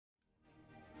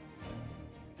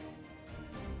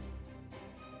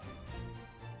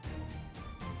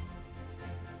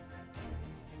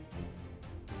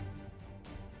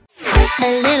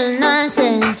A little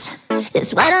nonsense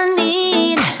is what I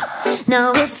need.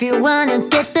 Now if you wanna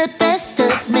get the best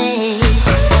of me,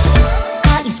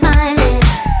 got you smiling,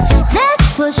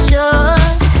 that's for sure.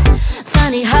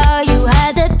 Funny how you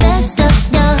had the best of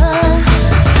love.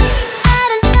 I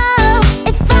don't know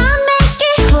if I'll make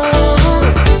it home.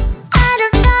 I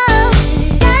don't know,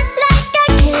 not like I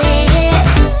care.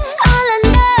 All I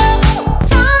know,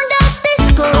 sound of this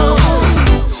gold.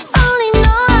 Only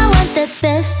know I want the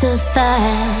best of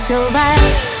us. So I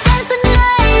dance the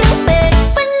night away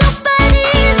when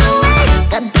nobody's awake.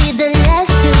 Gotta be the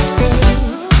last to stay.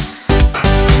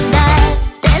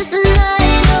 Dance the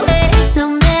night away, no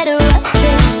matter what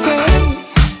they say.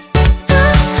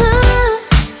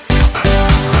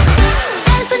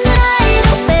 Dance the night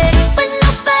away when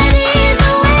nobody's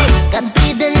awake. Gotta be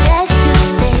the last to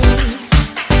stay.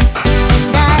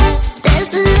 Dance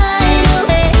the night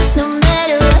away, no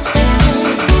matter what they say.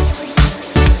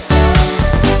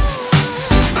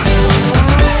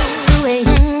 2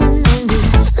 a.m. and we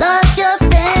lost your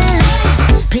friends.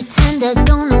 Pretend I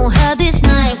don't know how this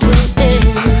night will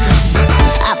end.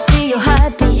 I feel your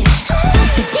heartbeat,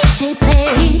 the DJ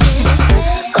plays.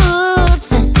 Oops,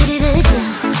 I did it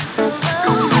again.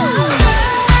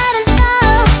 I don't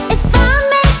know if I'll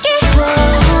make it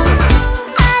home.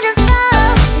 I don't know,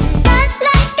 not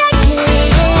like I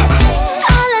care.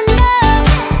 All I know,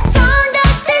 sound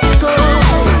of this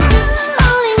gold.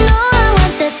 Only know I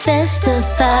want the best of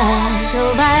us. So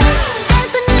I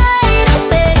dance the night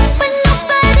away when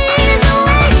nobody's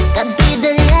awake. Gotta be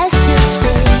the last to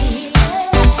stay.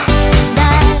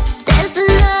 Dance the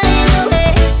night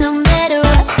away, no matter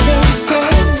what they say.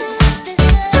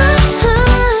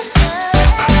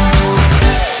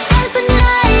 Dance the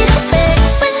night away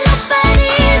when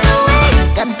nobody's awake.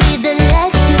 Gotta be the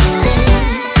last to stay.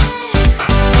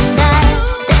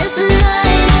 Dance the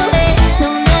night away, no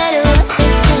matter what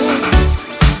they say.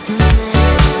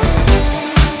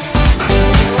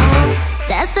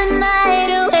 That's the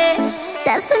night away.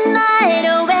 That's the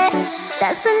night away.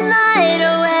 That's the night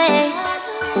away.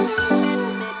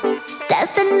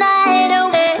 That's the night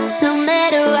away, no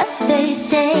matter what they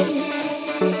say.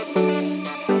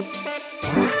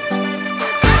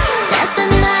 That's the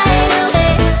night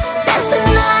away. That's the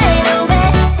night away.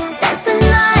 That's the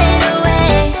night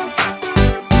away.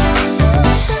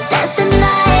 That's the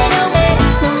night away,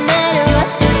 no matter what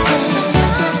they say.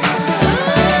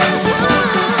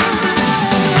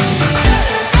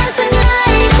 That's the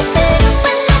night away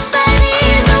when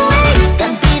nobody's awake.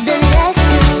 Gotta be the last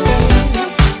to stay.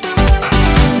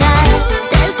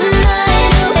 That's the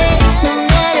night away, no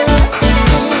matter what they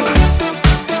say.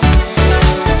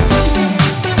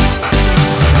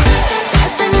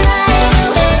 That's the night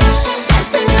away. That's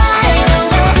the night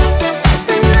away. That's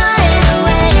the night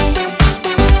away.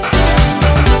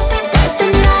 That's the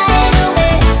night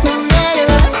away, no matter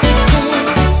what they say.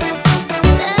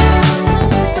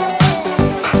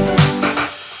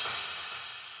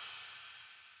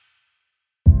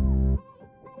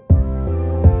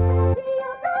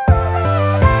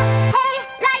 Hey,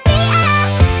 like me,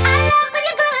 I love when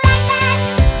you groove like that.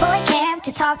 Boy, can't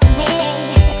you talk to me?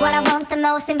 It's what I want the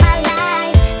most in my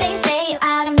life. They say you're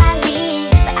out of my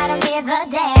league, but I don't give a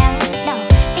damn. No,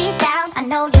 deep down, I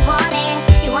know you want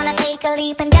it. You wanna take a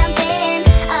leap and jump in.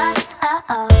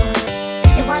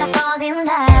 You wanna fall in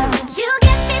love. You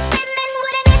get me spinning,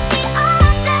 wouldn't it be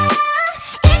awesome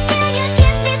if you just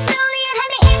kiss me slowly and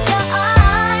have me in your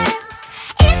arms?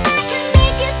 If I could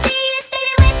make you see it,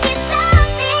 baby, would be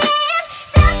something,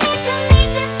 something to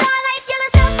make the starlight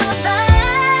jealous up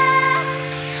above.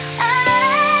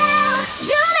 Oh,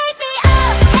 you make me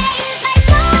up, hey, like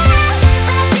Soir.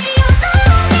 When I see you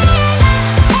moving,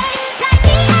 hey, like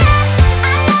me, I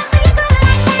love when you groove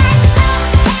like that. Oh,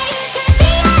 hey, could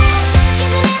be us,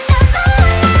 kissing in the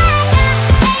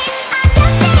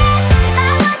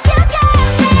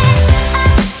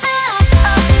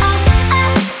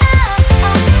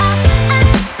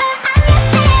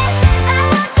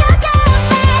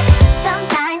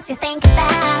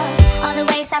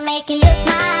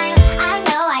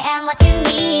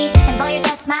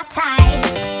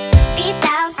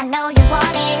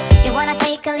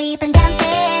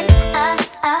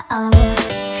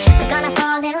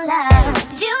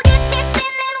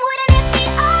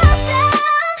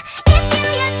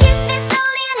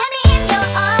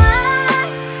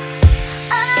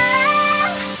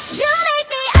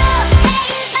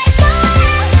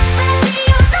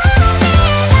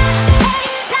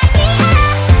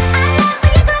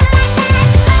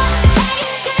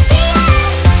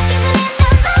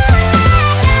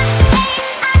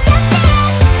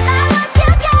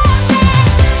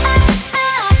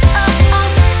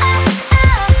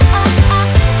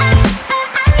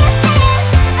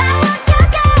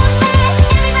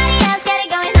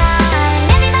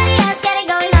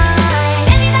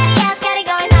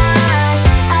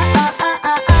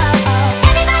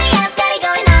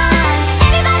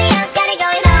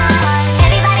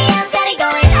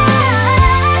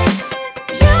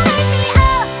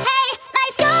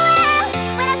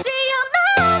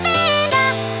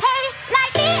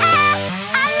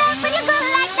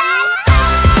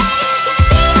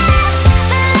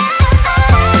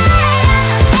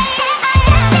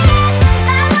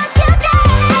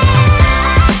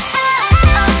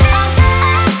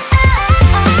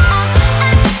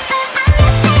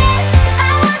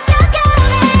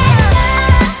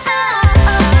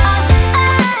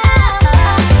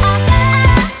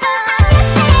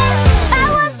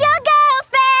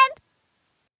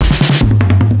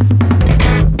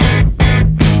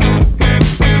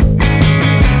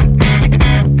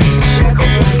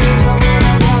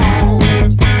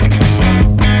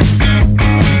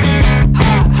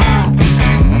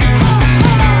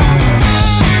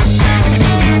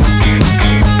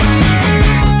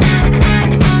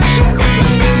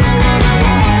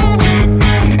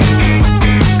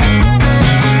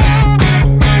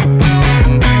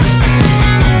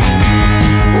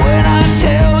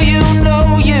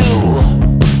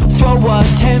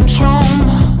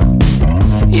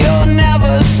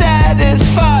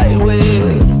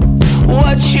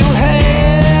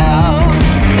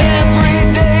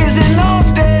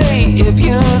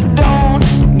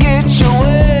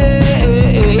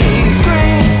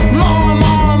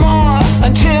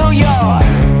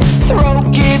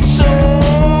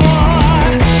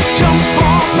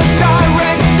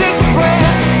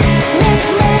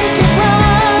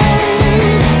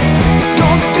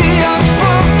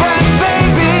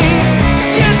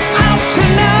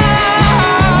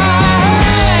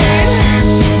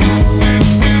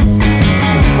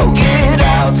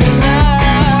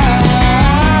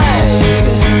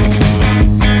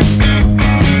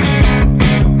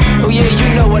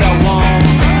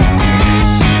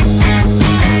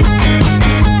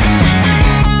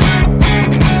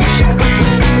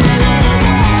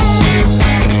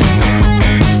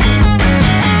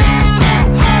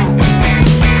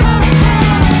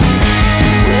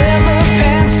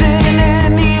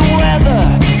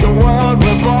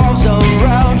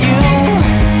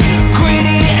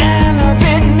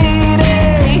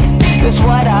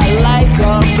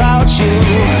about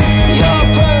you.